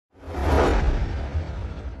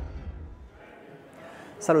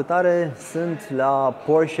Salutare, sunt la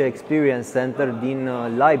Porsche Experience Center din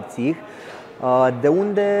Leipzig, de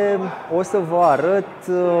unde o să vă arăt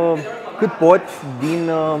cât pot din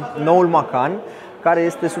noul Macan, care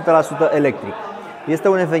este 100% electric. Este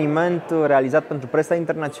un eveniment realizat pentru presa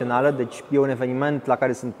internațională, deci e un eveniment la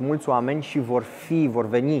care sunt mulți oameni și vor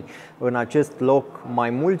veni în acest loc mai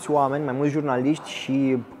mulți oameni, mai mulți jurnaliști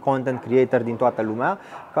și content creator din toată lumea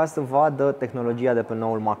ca să vadă tehnologia de pe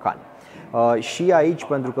noul Macan. Și aici,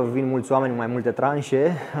 pentru că vin mulți oameni, mai multe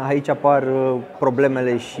tranșe, aici apar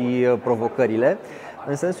problemele și provocările,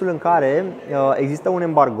 în sensul în care există un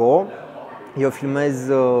embargo. Eu filmez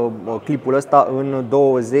clipul ăsta în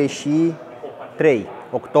 23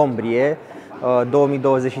 octombrie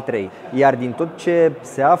 2023, iar din tot ce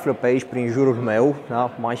se află pe aici prin jurul meu,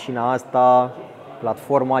 da, mașina asta,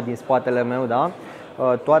 platforma din spatele meu, da,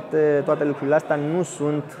 toate lucrurile astea nu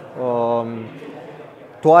sunt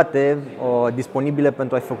toate disponibile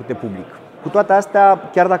pentru a fi făcute public. Cu toate astea,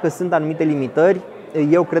 chiar dacă sunt anumite limitări,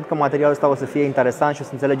 eu cred că materialul ăsta o să fie interesant și o să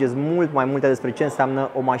înțelegeți mult mai multe despre ce înseamnă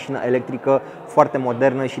o mașină electrică foarte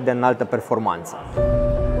modernă și de înaltă performanță.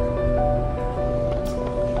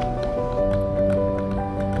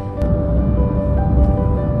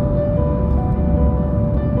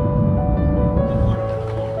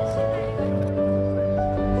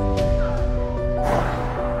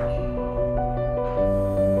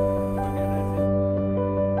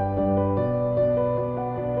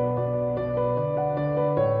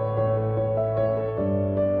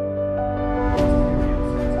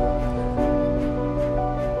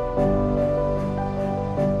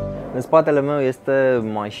 În spatele meu este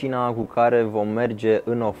mașina cu care vom merge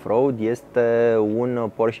în off-road. Este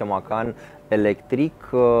un Porsche Macan Electric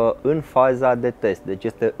în faza de test. Deci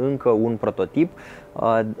este încă un prototip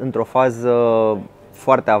într-o fază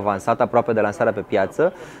foarte avansată, aproape de lansarea pe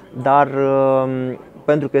piață, dar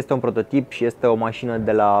pentru că este un prototip și este o mașină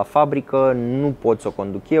de la fabrică, nu pot să o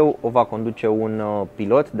conduc eu, o va conduce un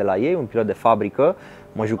pilot de la ei, un pilot de fabrică.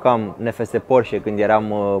 Mă jucam NFS Porsche când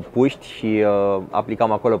eram puști și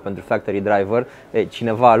aplicam acolo pentru Factory Driver.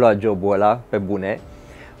 Cineva a luat jobul ăla pe bune.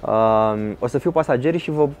 O să fiu pasager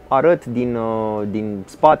și vă arăt din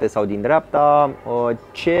spate sau din dreapta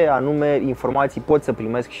ce anume informații pot să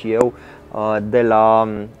primesc și eu de la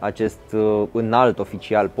acest înalt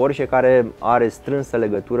oficial Porsche, care are strânsă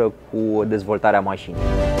legătură cu dezvoltarea mașinii.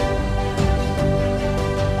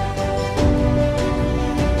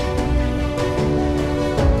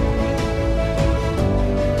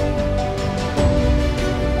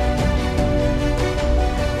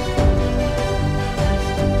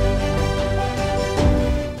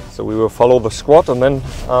 So we will follow the squad and then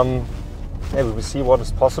we will see what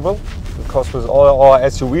is possible, because with all our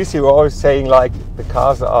SUVs you're always saying like the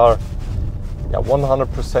cars are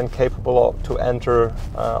 100% capable to enter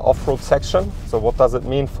off-road section. So what does it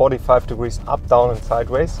mean? 45 degrees up, down and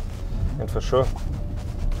sideways, and for sure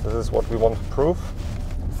this is what we want to prove.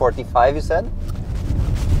 45 you said?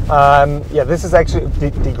 Yeah, this is actually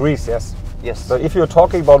degrees, yes. Yes. So if you're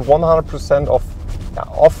talking about 100% of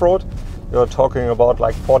off-road, you're talking about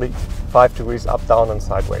like 45 degrees up, down and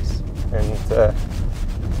sideways. And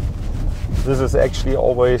this is actually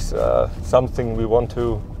always something we want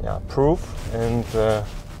to prove, and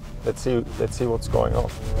let's see what's going on.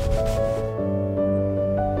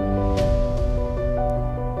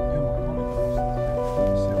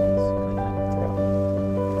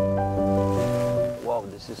 Wow,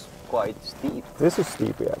 this is quite steep. This is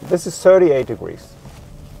steep, yeah. This is 38 degrees.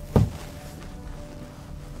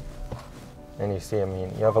 And you see, I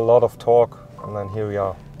mean, you have a lot of torque, and then here we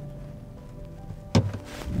are.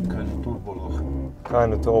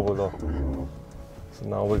 Kind of turbo lock. So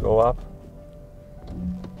now we go up.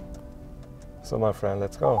 So my friend,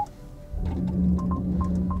 let's go.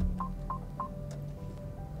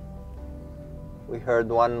 We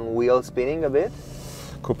heard one wheel spinning a bit.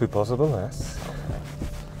 Could be possible, yes.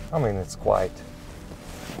 I mean, it's quite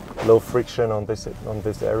low friction on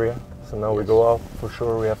this area. So now we go up. For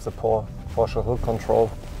sure, we have the Porsche hood control,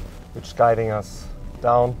 which is guiding us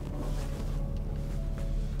down.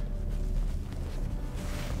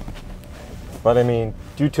 But I mean,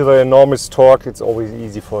 due to the enormous torque, it's always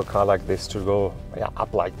easy for a car like this to go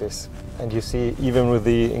up like this. And you see, even with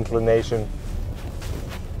the inclination,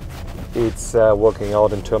 it's working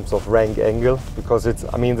out in terms of rank angle, because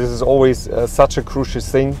I mean, this is always such a crucial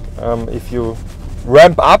thing. If you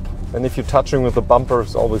ramp up and if you're touching with the bumper,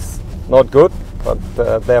 it's always not good. But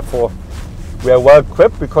therefore, we are well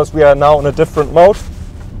equipped, because we are now in a different mode,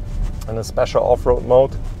 in a special off-road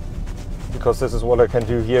mode. because this is what I can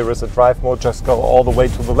do here with the drive mode. Just go all the way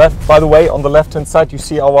to the left. By the way, on the left hand side you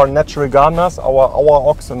see our natural gardeners, our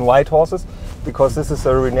ox and white horses, because this is a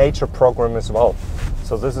renature program as well.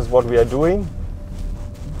 So this is what we are doing.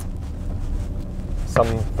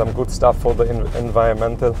 Some good stuff for the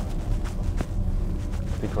environmental,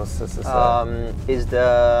 because this is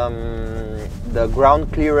the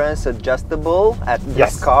ground clearance adjustable at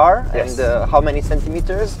this car? Yes. And how many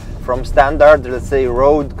centimeters from standard, let's say,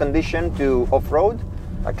 road condition to off-road?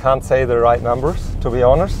 I can't say the right numbers, to be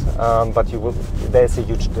honest, but there's a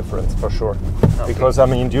huge difference for sure. Okay. Because I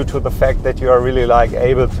mean, due to the fact that you are really like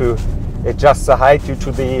able to adjust the height due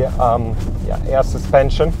to the air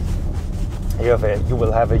suspension, you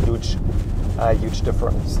will have a huge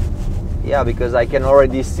difference. Yeah, because I can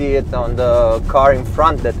already see it on the car in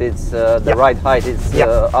front that it's the right height is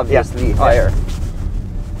obviously higher.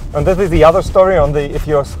 And this is the other story on the, if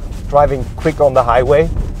you're driving quick on the highway,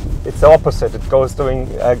 it's the opposite. It goes going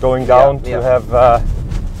down to have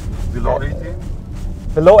below 18?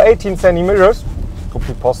 Below 18 centimeters, could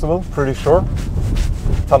be possible, pretty sure.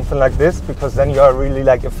 Something like this, because then you are really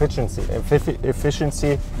like efficiency.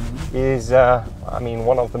 Efficiency is, I mean,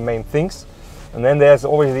 one of the main things. And then there's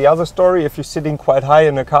always the other story. If you're sitting quite high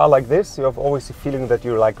in a car like this, you have always the feeling that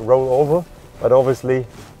you like roll over, but obviously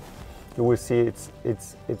you will see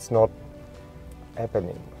it's not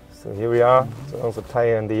happening. So here we are, so the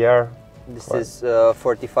tire in the air. This is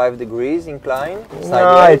 45 degrees incline?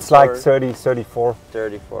 No, it's like 30, 34.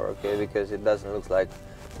 34, okay, because it doesn't look like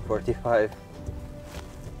 45.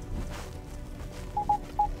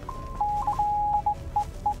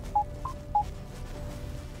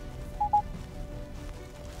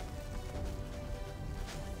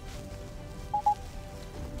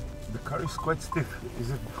 The car is quite stiff.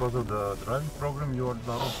 Is it because of the driving program you are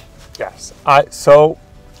now? Yes. So,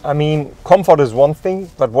 I mean, comfort is one thing,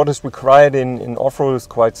 but what is required in off-road is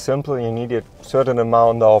quite simple. You need a certain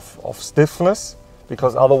amount of stiffness,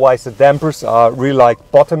 because otherwise the dampers are really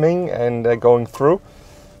like bottoming and going through.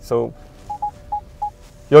 So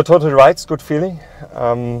you're totally right, it's good feeling.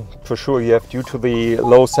 For sure you have, due to the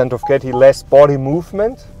low center of gravity, less body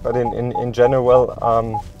movement, but in general,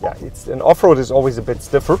 yeah, it's in off-road is always a bit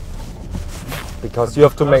stiffer, because but you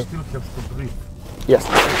have to make... still have to breathe. Yes,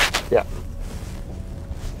 yeah.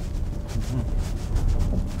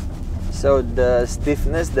 So the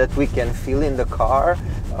stiffness that we can feel in the car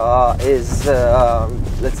is,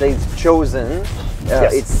 let's say, it's chosen.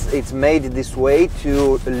 Yes. It's made this way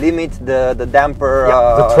to limit the damper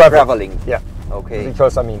the traveling. Yeah. Okay.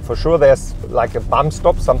 Because I mean, for sure, there's like a bump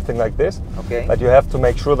stop, something like this. Okay. But you have to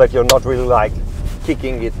make sure that you're not really like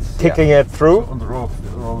kicking it through. So on the road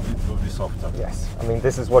it will be softer. Yes. I mean,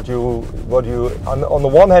 this is what you on the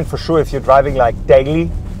one hand, for sure, if you're driving like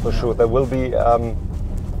daily, for sure there will be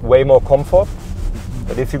way more comfort.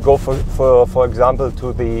 But if you go for example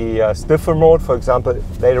to the stiffer mode, for example,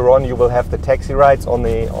 later on you will have the taxi rides on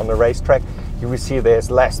the racetrack. You will see there's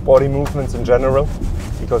less body movements in general,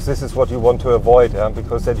 because this is what you want to avoid,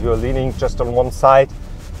 because that you're leaning just on one side,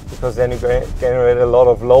 because then you generate a lot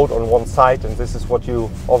of load on one side, and this is what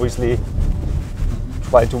you obviously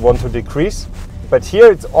try to want to decrease. But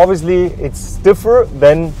here it's obviously stiffer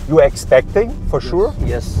than you're expecting, for sure.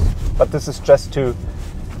 Yes. But this is just due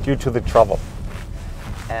to the travel.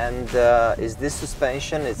 And is this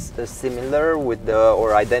suspension similar with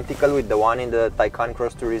or identical with the one in the Taycan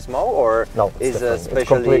Cross Turismo, or no, is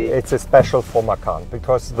it's a special for Macan,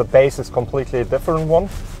 because the base is completely a different one,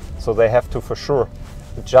 so they have to for sure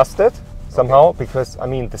adjust it somehow. Because I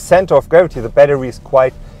mean, the center of gravity, the battery is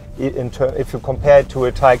quite, if you compare it to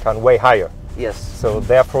a Taycan, way higher. Yes. So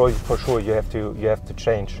therefore, for sure, you have to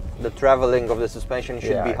change. The traveling of the suspension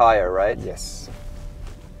should be higher, right? Yes.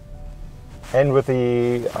 And with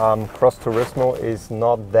the Cross Turismo is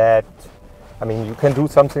not that, I mean, you can do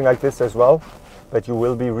something like this as well, but you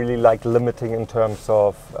will be really like limiting in terms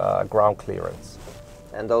of ground clearance.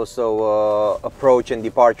 And also approach and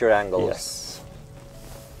departure angles. Yes.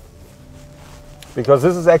 Because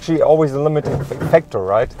this is actually always a limiting factor,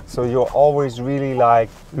 right? So you're always really like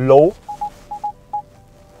low.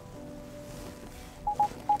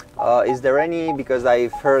 Is there any, because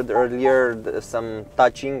I've heard earlier some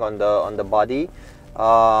touching on the body,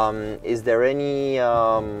 is there any,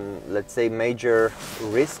 let's say, major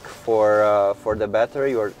risk for the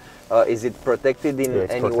battery, or is it protected in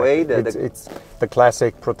any way? It's the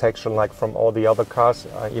classic protection, like from all the other cars,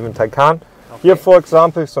 even Taycan. Okay. Here, for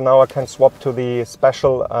example, so now I can swap to the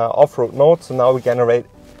special off-road mode. So now we generate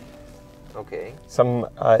some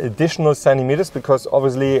additional centimeters, because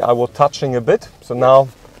obviously I was touching a bit. So now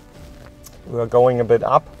we are going a bit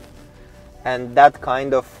up, And that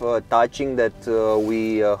kind of touching that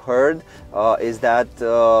we heard, is that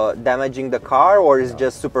damaging the car, or is it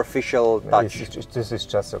just superficial touch? This is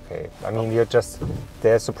just okay. I mean,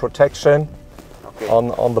 there's a protection Okay.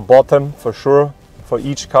 on the bottom for sure for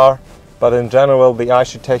each car, but in general the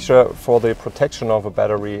architecture for the protection of a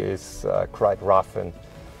battery is quite rough. And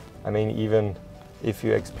I mean, even if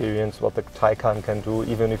you experience what the Taycan can do,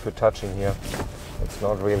 even if you're touching here, it's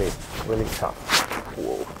not really tough.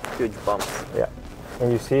 Whoa, huge bump. Yeah,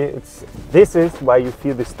 and you see, this is why you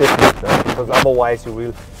feel the stiffness, because otherwise you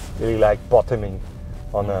will really like bottoming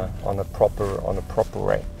on a proper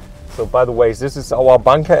way. So by the way, this is our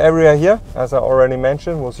bunker area here, as I already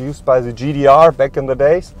mentioned, was used by the GDR back in the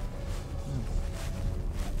days.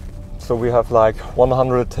 So we have like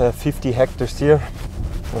 150 hectares here,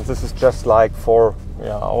 and this is just like for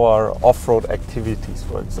our off-road activities,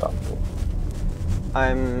 for example.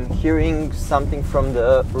 I'm hearing something from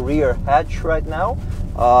the rear hatch right now.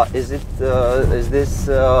 Is this,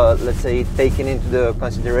 let's say, taken into the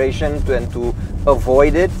consideration to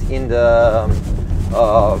avoid it in the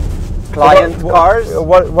client cars?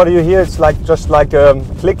 What do you hear? It's like just like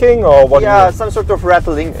clicking, or what? Yeah, some sort of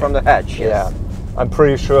rattling from the hatch. Yes. Yeah, I'm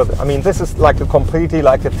pretty sure. I mean, this is like completely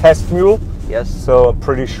like a test mule. Yes. So I'm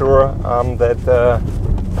pretty sure that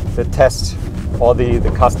the test or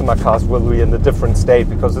the customer cars will be in a different state,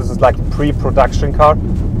 because this is like a pre-production car.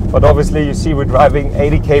 But obviously you see we're driving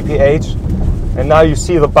 80 kph, and now you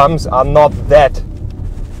see the bumps are not that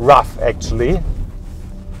rough actually.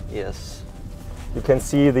 Yes. You can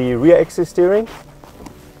see the rear axis steering.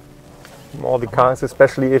 All the cars,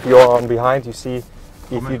 especially if you're on behind, you see.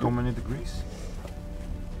 How many degrees?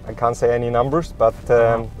 I can't say any numbers, but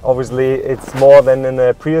obviously it's more than in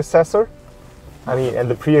a predecessor. I mean, and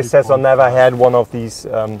the predecessor never had one of these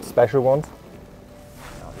special ones.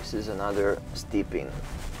 Now this is another steeping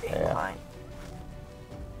incline.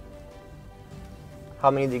 How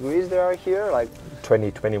many degrees there are here? Like 20,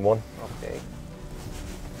 21. Okay.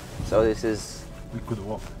 So this is We could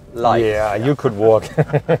walk. light. Yeah, you could walk.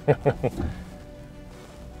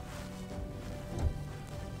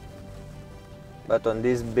 But on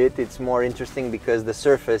this bit, it's more interesting because the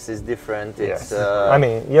surface is different. It's, Yes. I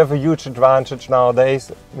mean, you have a huge advantage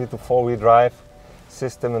nowadays with the four-wheel drive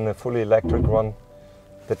system and the fully electric one.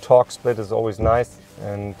 The torque split is always nice,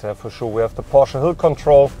 and for sure we have the Porsche hill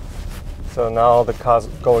control. So now the car's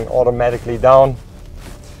going automatically down.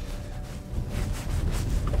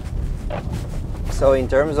 So in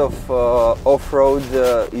terms of off-road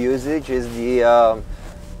usage, is the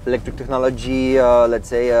electric technology, let's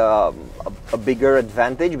say, a bigger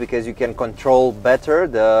advantage because you can control better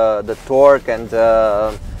the torque and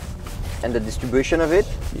the distribution of it?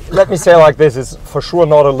 Let me say like this, is for sure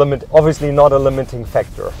not a limit, obviously not a limiting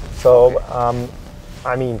factor. So Okay.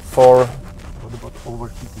 I mean, for What about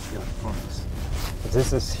overheating electronics?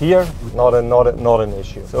 this is here not an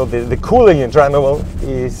issue. So the cooling in general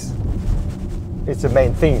is it's the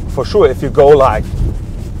main thing for sure. If you go like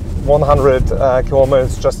 100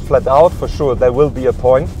 kilometers just flat out, for sure there will be a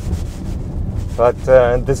point. But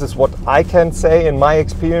this is what I can say in my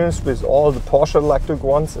experience with all the Porsche electric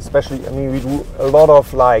ones, especially. I mean, we do a lot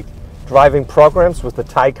of like driving programs with the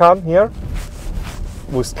Taycan here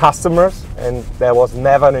with customers, and there was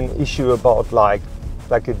never an issue about like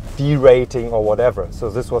a derating or whatever. So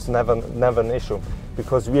this was never an issue,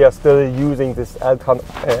 because we are still using this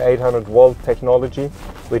 800 volt technology,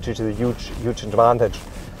 which is a huge advantage.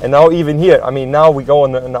 And now even here, I mean, now we go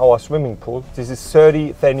in our swimming pool. This is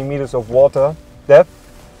 30 centimeters of water depth.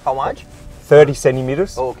 How much? 30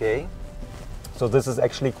 centimeters. Okay. So this is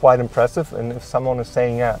actually quite impressive. And if someone is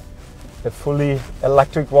saying, yeah, a fully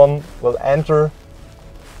electric one will enter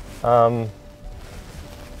a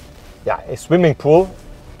swimming pool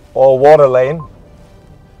or water lane.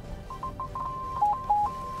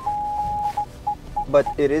 But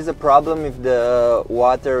it is a problem if the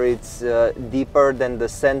water is deeper than the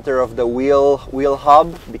center of the wheel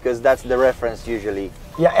hub, because that's the reference usually.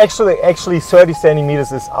 Yeah, actually 30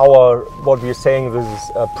 centimeters is what we're saying, this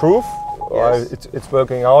is proof. Yes. It's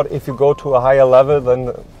working out. If you go to a higher level,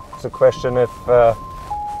 then it's a question if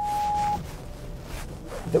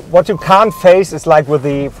what you can't face is like with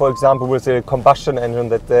the, for example, with the combustion engine,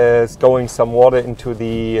 that there's going some water into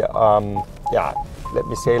the let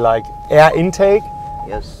me say like air intake.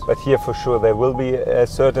 Yes. But here for sure there will be a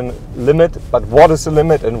certain limit, but what is the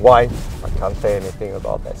limit and why, I can't say anything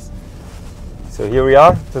about this. So here we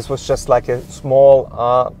are. This was just like a small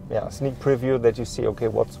sneak preview that you see, okay,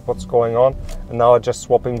 what's going on. And now I'm just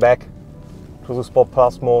swapping back to the Sport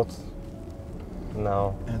Plus mode.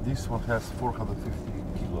 Now. And this one has 450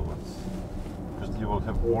 kilowatts. Because you will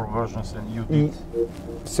have more versions than you did.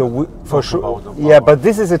 So for Talk sure, about the yeah. power. But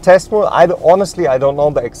this is a test model. Honestly, I don't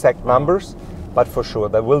know the exact numbers, but for sure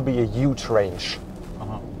there will be a huge range.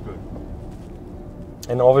 Good.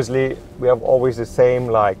 And obviously, we have always the same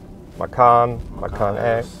like Macan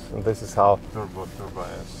S, S. and this is how. Turbo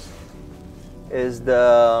S. Is the,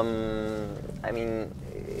 I mean,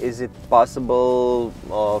 is it possible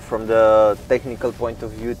from the technical point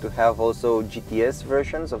of view to have also GTS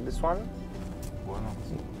versions of this one? Why not?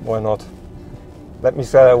 Why not? Let me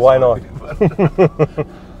say, why not?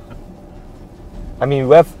 I mean,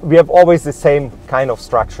 we have always the same kind of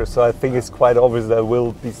structure, so I think it's quite obvious there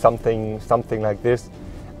will be something like this.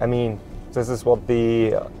 I mean, this is what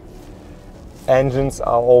the engines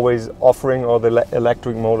are always offering, or the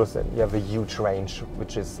electric motors, and you have a huge range,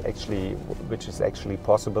 which is actually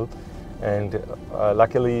possible. And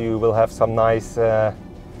luckily, you will have some nice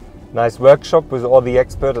workshop with all the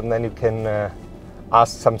experts, and then you can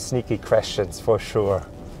ask some sneaky questions for sure.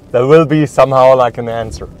 There will be somehow like an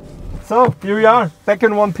answer. So here we are, back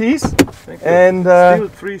in one piece. Thank you. And Still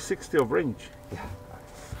 360 of range.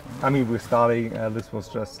 I mean, we're starting. This was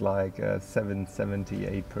just like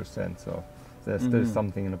 78%, so there's still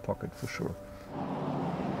something in the pocket for sure.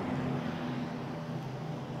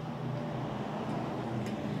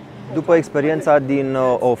 După experiența din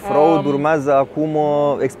off-road, urmează acum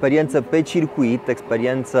o experiență pe circuit,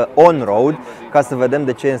 experiență on-road, ca să vedem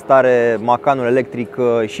de ce e în stare Macanul electric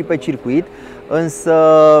și pe circuit, însă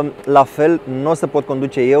la fel nu o să pot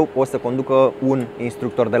conduce eu, o să conducă un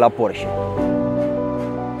instructor de la Porsche.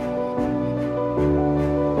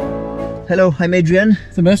 Hello, I'm Adrian.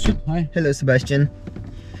 Sebastian, hi. Hello, Sebastian.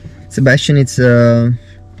 Sebastian, it's a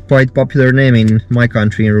quite popular name in my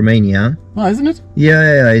country, in Romania. Oh, isn't it?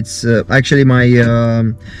 Yeah. It's actually my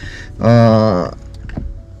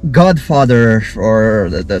godfather, or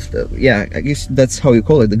yeah, I guess that's how you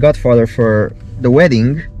call it, the godfather for the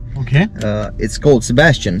wedding. Okay. It's called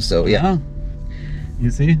Sebastian, so yeah. Ah,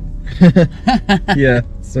 you see? Yeah,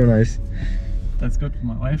 so nice. That's good for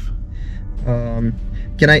my wife.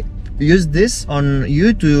 Can I use this on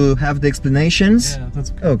you to have the explanations? Yeah, that's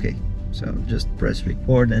good. Okay, so just press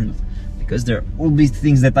record, and because there will be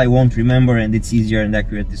things that I won't remember, and it's easier and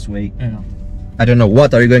accurate this way. Yeah. I don't know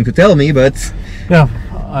what are you going to tell me, but Yeah,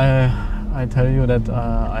 I tell you that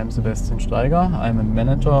I'm Sebastian Steiger. I'm a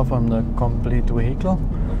manager from the Complete Vehicle,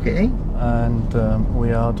 okay. and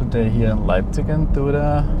we are today here in Leipzig and do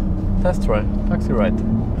the test ride, taxi ride.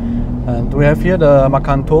 And we have here the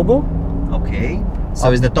Macan Turbo. Okay. So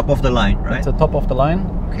it's the top of the line, right? It's the top of the line.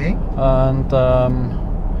 Okay. And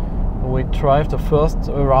we drive the first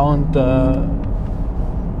round,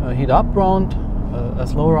 heat up round, a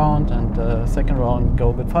slow round, and the second round go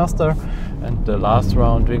a bit faster, and the last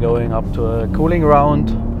round we're going up to a cooling round.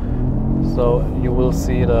 So you will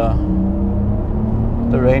see the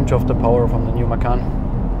range of the power from the new Macan.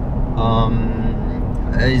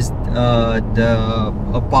 Is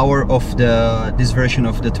the power of this version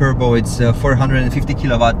of the turbo? It's 450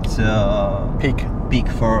 kilowatt peak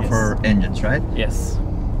for engines, right? Yes.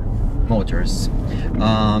 Motors.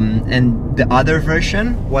 And the other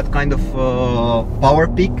version, what kind of power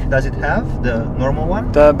peak does it have? The normal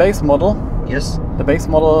one? The base model. Yes. The base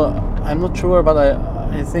model, I'm not sure, but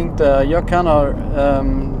I think the Macan are.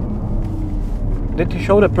 Did you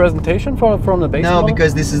show the presentation from the base model? No,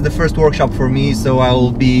 because this is the first workshop for me, so I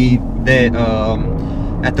will be there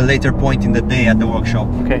at a later point in the day at the workshop.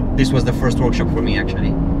 Okay. This was the first workshop for me,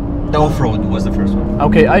 actually. The off-road was the first one.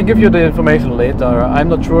 Okay, I give you the information later. I'm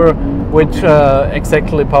not sure which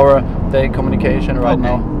exactly power the communication right Okay.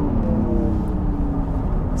 now.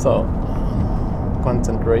 So,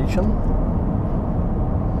 concentration.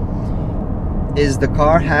 Is the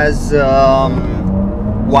car has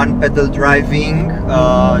one pedal driving,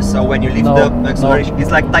 so when you lift No, the acceleration,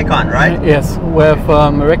 it's like Taycan, right? Yes, we have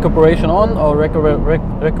recuperation on or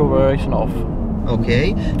recuperation off.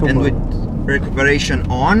 Okay, Two and more. with recuperation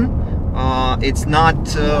on, it's not.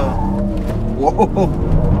 Whoa.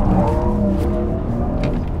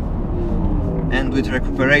 And with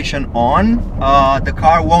recuperation on, the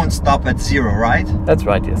car won't stop at 0, right? That's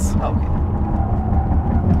right, yes. Okay.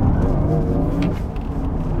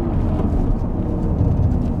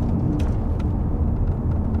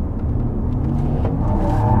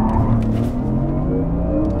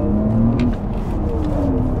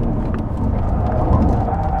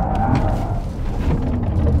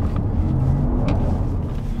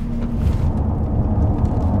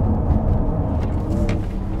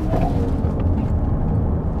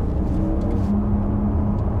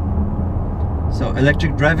 So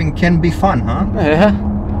electric driving can be fun, huh? Yeah,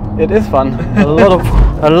 It is fun. A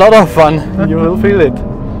lot of fun. You will feel it.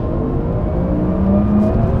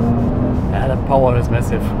 Yeah, the power is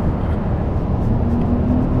massive.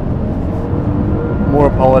 More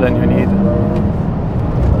power than you need.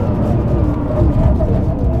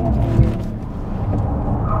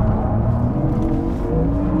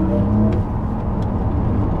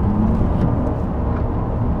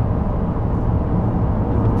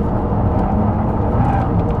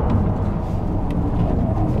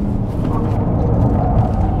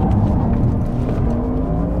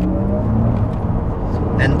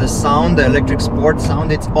 And the sound, the electric sport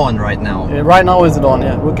sound, it's on right now. Yeah, right now is it on,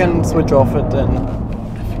 yeah. We can switch off it in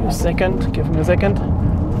a few seconds. Give me a second.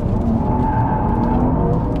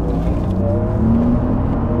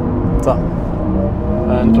 So,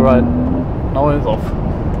 and right now it's off.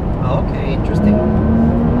 Okay, interesting.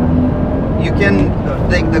 You can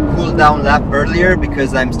take the cool down lap earlier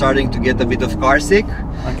because I'm starting to get a bit of car sick.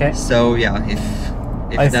 Okay. So yeah, if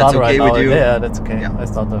I that's start okay right now. with you. Yeah, that's okay. Yeah. I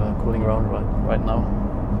start the cooling round right now.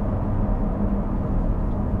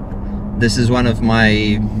 This is one of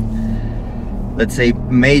my, let's say,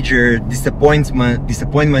 major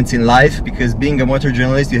disappointments in life, because being a motor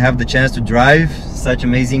journalist, you have the chance to drive such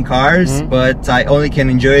amazing cars, but I only can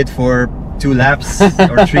enjoy it for 2 laps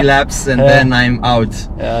or 3 laps, and then I'm out.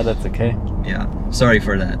 Yeah, that's okay. Yeah, sorry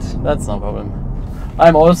for that. That's no problem.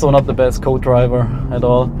 I'm also not the best co-driver at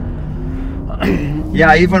all.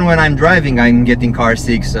 Yeah, even when I'm driving, I'm getting car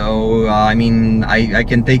sick. So I mean, I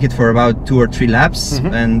can take it for about 2 or 3 laps,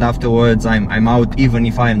 and afterwards I'm out, even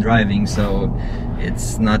if I'm driving. So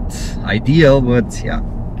it's not ideal, but yeah.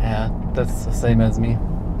 Yeah, that's the same as me.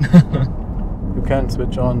 You can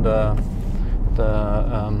switch on the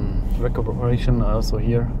recuperation also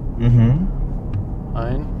here.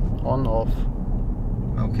 On, off.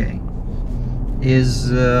 Okay.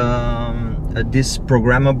 Is this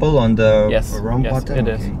programmable on the ROM button? Yes, it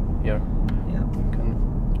is. Here. Yeah. You can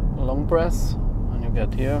long press and you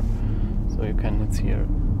get here. So you can, it's here.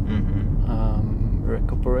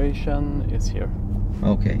 Recuperation is here.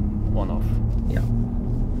 Okay. On, off. Yeah.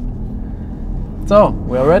 So,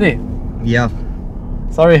 we are ready. Yeah.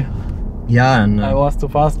 Sorry, Yeah. And, I was too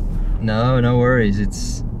fast. no worries.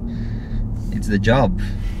 It's the job,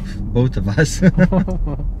 both of us.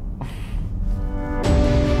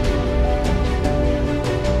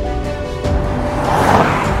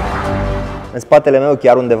 În spatele meu,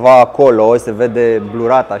 chiar undeva acolo, se vede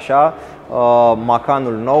blurat așa,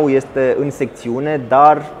 Macanul nou este în secțiune,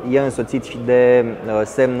 dar e însoțit și de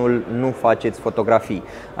semnul nu faceți fotografii.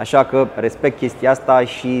 Așa că respect chestia asta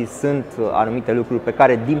și sunt anumite lucruri pe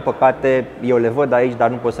care, din păcate, eu le văd aici, dar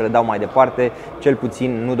nu pot să le dau mai departe, cel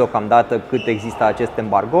puțin nu deocamdată cât există acest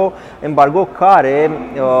embargo. Embargo care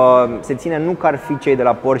se ține nu că ar fi cei de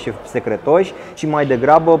la Porsche secretoși, ci mai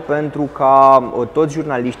degrabă pentru ca toți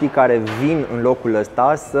jurnaliștii care vin în locul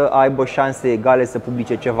ăsta să aibă șanse egale să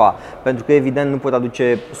publice ceva. Pentru că evident nu pot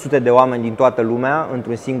aduce sute de oameni din toată lumea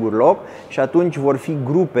într-un singur loc și atunci vor fi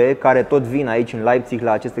grupe care tot vin aici în Leipzig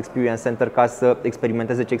la acest Experience Center ca să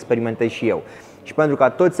experimenteze ce experimentez și eu. Și pentru ca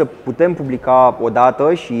toți să putem publica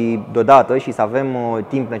odată și deodată și să avem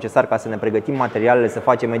timp necesar ca să ne pregătim materialele, să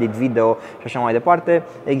facem edit video și așa mai departe,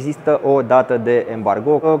 există o dată de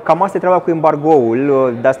embargo. Cam asta e treaba cu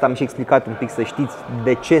embargoul, de asta am și explicat un pic să știți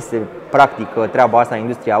de ce se practică treaba asta în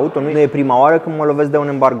industria auto. Nu e prima oară când mă lovesc de un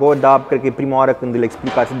embargo, dar cred că e prima oară când îl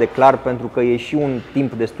explic atât de clar, pentru că e și un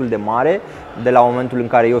timp destul de mare de la momentul în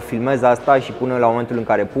care eu filmez asta și până la momentul în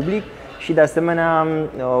care public. Și de asemenea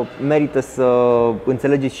merită să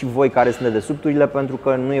înțelegeți și voi care sunt dedesubturile, pentru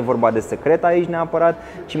că nu e vorba de secret aici neapărat,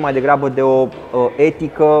 ci mai degrabă de o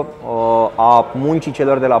etică a muncii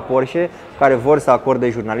celor de la Porsche, care vor să acorde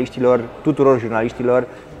jurnaliștilor, tuturor jurnaliștilor,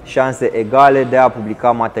 șanse egale de a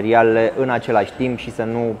publica materialele în același timp și să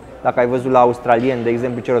nu... Dacă ai văzut la australieni, de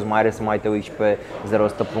exemplu, ce rost mai are să mai te uiți și pe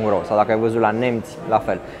 0100.ro, sau dacă ai văzut la nemți, la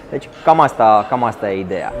fel. Deci cam asta e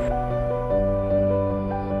ideea.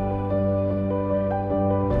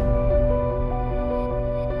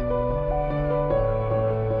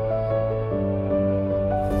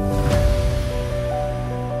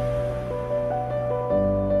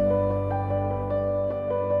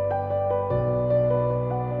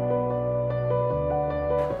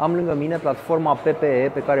 Am lângă mine platforma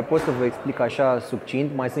PPE, pe care pot să vă explic așa succint.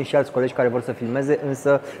 Mai sunt și alți colegi care vor să filmeze,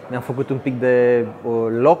 însă mi-am făcut un pic de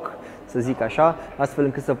loc, să zic așa, astfel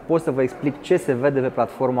încât să pot să vă explic ce se vede pe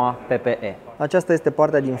platforma PPE. Aceasta este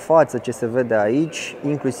partea din față ce se vede aici,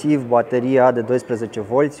 inclusiv bateria de 12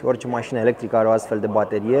 V. Orice mașină electrică are o astfel de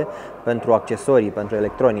baterie pentru accesorii, pentru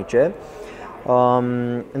electronice.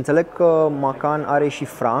 Înțeleg că Macan are și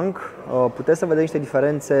franc. Puteți să vedeți niște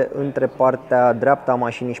diferențe între partea dreaptă a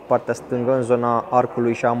mașinii și partea stângă în zona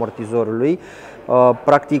arcului și a amortizorului.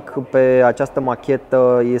 Practic, pe această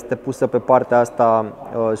machetă este pusă pe partea asta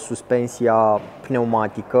suspensia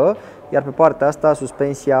pneumatică, iar pe partea asta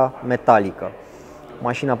suspensia metalică.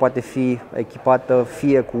 Mașina poate fi echipată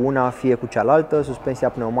fie cu una, fie cu cealaltă. Suspensia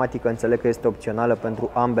pneumatică înțeleg că este opțională pentru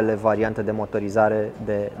ambele variante de motorizare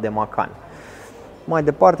de Macan. Mai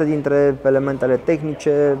departe, dintre elementele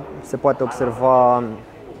tehnice, se poate observa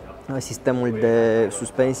sistemul de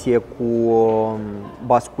suspensie cu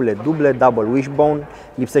bascule duble, double wishbone.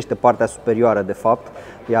 Lipsește partea superioară, de fapt,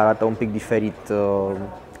 ea arată un pic diferit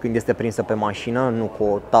când este prinsă pe mașină, nu cu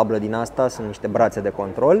o tablă din asta, sunt niște brațe de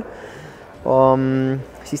control.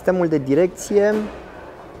 Sistemul de direcție,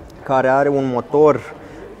 care are un motor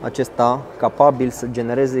acesta capabil să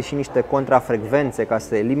genereze și niște contrafrecvențe ca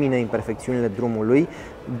să elimine imperfecțiunile drumului,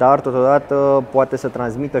 dar totodată poate să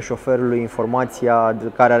transmită șoferului informația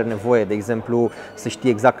de care are nevoie, de exemplu să știe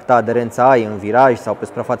exact câtă aderență ai în viraj sau pe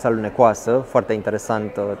suprafața lunecoasă. Foarte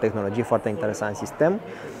interesant tehnologie, foarte interesant sistem.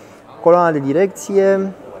 Coloana de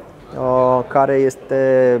direcție, care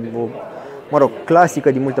este,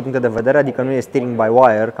 clasică din multe puncte de vedere, adică nu e steering by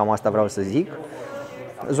wire, cam asta vreau să zic.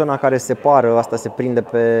 Zona care separă, asta se prinde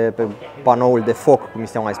pe panoul de foc, cum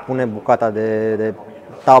se mai spune, bucata de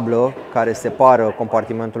tablă care separă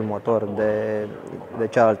compartimentul motor de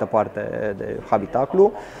cealaltă parte de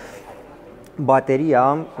habitaclu.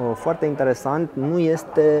 Bateria, foarte interesant,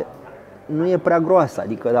 nu e prea groasă,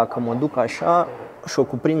 adică dacă mă duc așa și o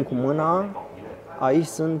cuprind cu mâna, aici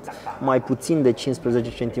sunt mai puțin de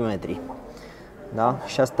 15 cm. Da?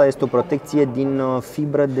 Și asta este o protecție din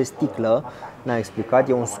fibră de sticlă, ne-a explicat,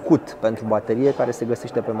 e un scut pentru baterie care se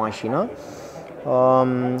găsește pe mașină.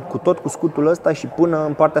 Cu scutul ăsta și până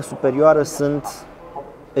în partea superioară sunt,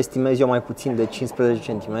 estimez eu, mai puțin de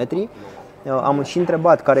 15 cm. Am și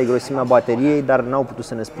întrebat care e grosimea bateriei, dar n-au putut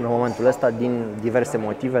să ne spună în momentul ăsta din diverse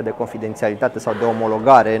motive de confidențialitate sau de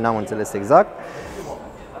omologare, n-am înțeles exact.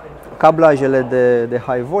 Cablajele de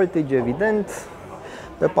high voltage, evident.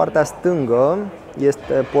 Pe partea stângă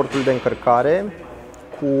este portul de încărcare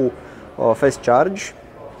cu fast charge,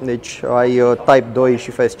 deci ai Type 2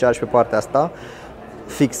 și fast charge pe partea asta.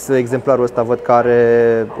 Fix exemplarul ăsta văd că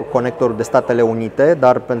are conectorul de Statele Unite,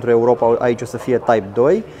 dar pentru Europa aici o să fie Type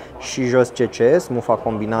 2 și jos CCS, mufa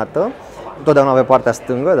combinată. Totdeauna pe partea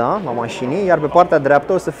stângă, da, a mașinii, iar pe partea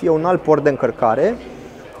dreaptă o să fie un alt port de încărcare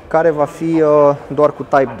care va fi doar cu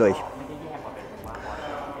Type 2.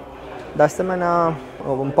 De asemenea,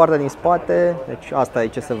 în partea din spate, deci asta e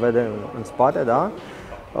ce se vede în spate, da?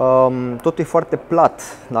 Totul e foarte plat,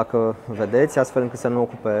 dacă vedeți, astfel încât să nu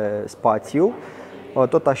ocupe spațiu.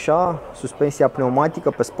 Tot așa, suspensia pneumatică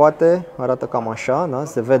pe spate arată cam așa, da?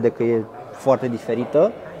 Se vede că e foarte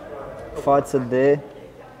diferită față de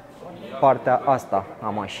partea asta a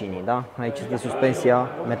mașinii, da? Aici este suspensia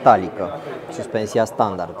metalică, suspensia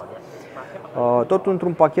standard. Totul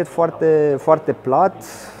într-un pachet foarte, foarte plat.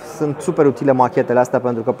 Sunt super utile machetele astea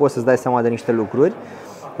pentru că poți să-ți dai seama de niște lucruri.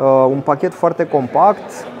 Un pachet foarte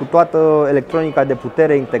compact, cu toată electronica de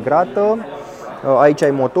putere integrată. Aici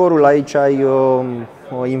ai motorul, aici ai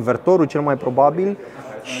invertorul cel mai probabil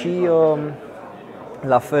și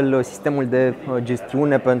la fel sistemul de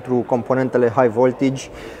gestiune pentru componentele high voltage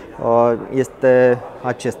este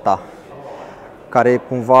acesta, care e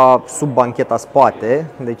cumva sub bancheta spate,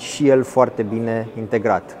 deci și el foarte bine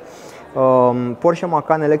integrat. Porsche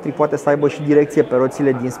Macan Electric poate să aibă și direcție pe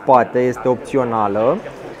roțile din spate, este opțională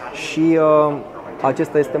și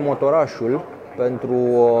acesta este motorașul pentru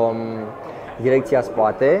direcția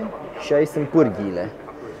spate și aici sunt pârghiile,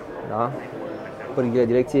 da? Pârghiile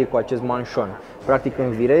direcției cu acest manșon. Practic când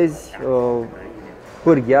virezi,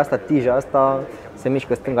 pârghia asta, tija asta se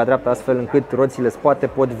mișcă stânga-dreapta astfel încât roțile spate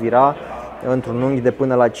pot vira într-un unghi de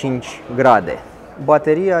până la 5 grade.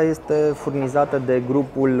 Bateria este furnizată de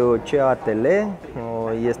grupul CATL,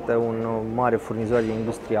 este un mare furnizor de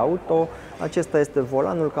industrie auto. Acesta este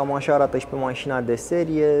volanul, cam așa arată și pe mașina de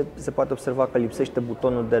serie. Se poate observa că lipsește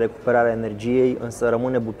butonul de recuperare a energiei, însă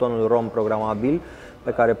rămâne butonul ROM programabil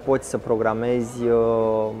pe care poți să programezi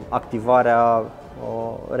activarea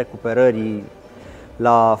recuperării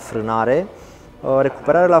la frânare.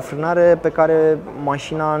 Recuperarea la frânare pe care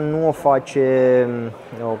mașina nu o face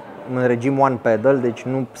în regim one pedal, deci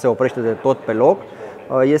nu se oprește de tot pe loc.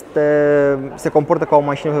 Se comportă ca o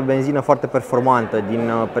mașină pe benzină foarte performantă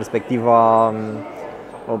din perspectiva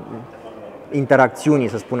interacțiunii,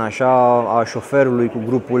 să spun așa, a șoferului cu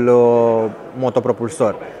grupul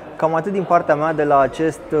motopropulsor. Cam atât din partea mea de la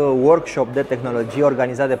acest workshop de tehnologie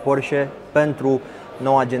organizat de Porsche pentru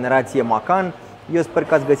noua generație Macan. Eu sper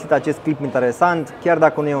că ați găsit acest clip interesant. Chiar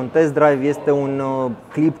dacă nu e un test drive, este un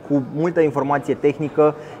clip cu multă informație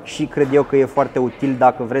tehnică și cred eu că e foarte util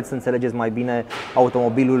dacă vreți să înțelegeți mai bine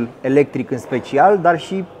automobilul electric în special, dar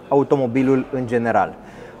și automobilul în general.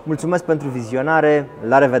 Mulțumesc pentru vizionare,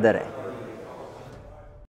 la revedere!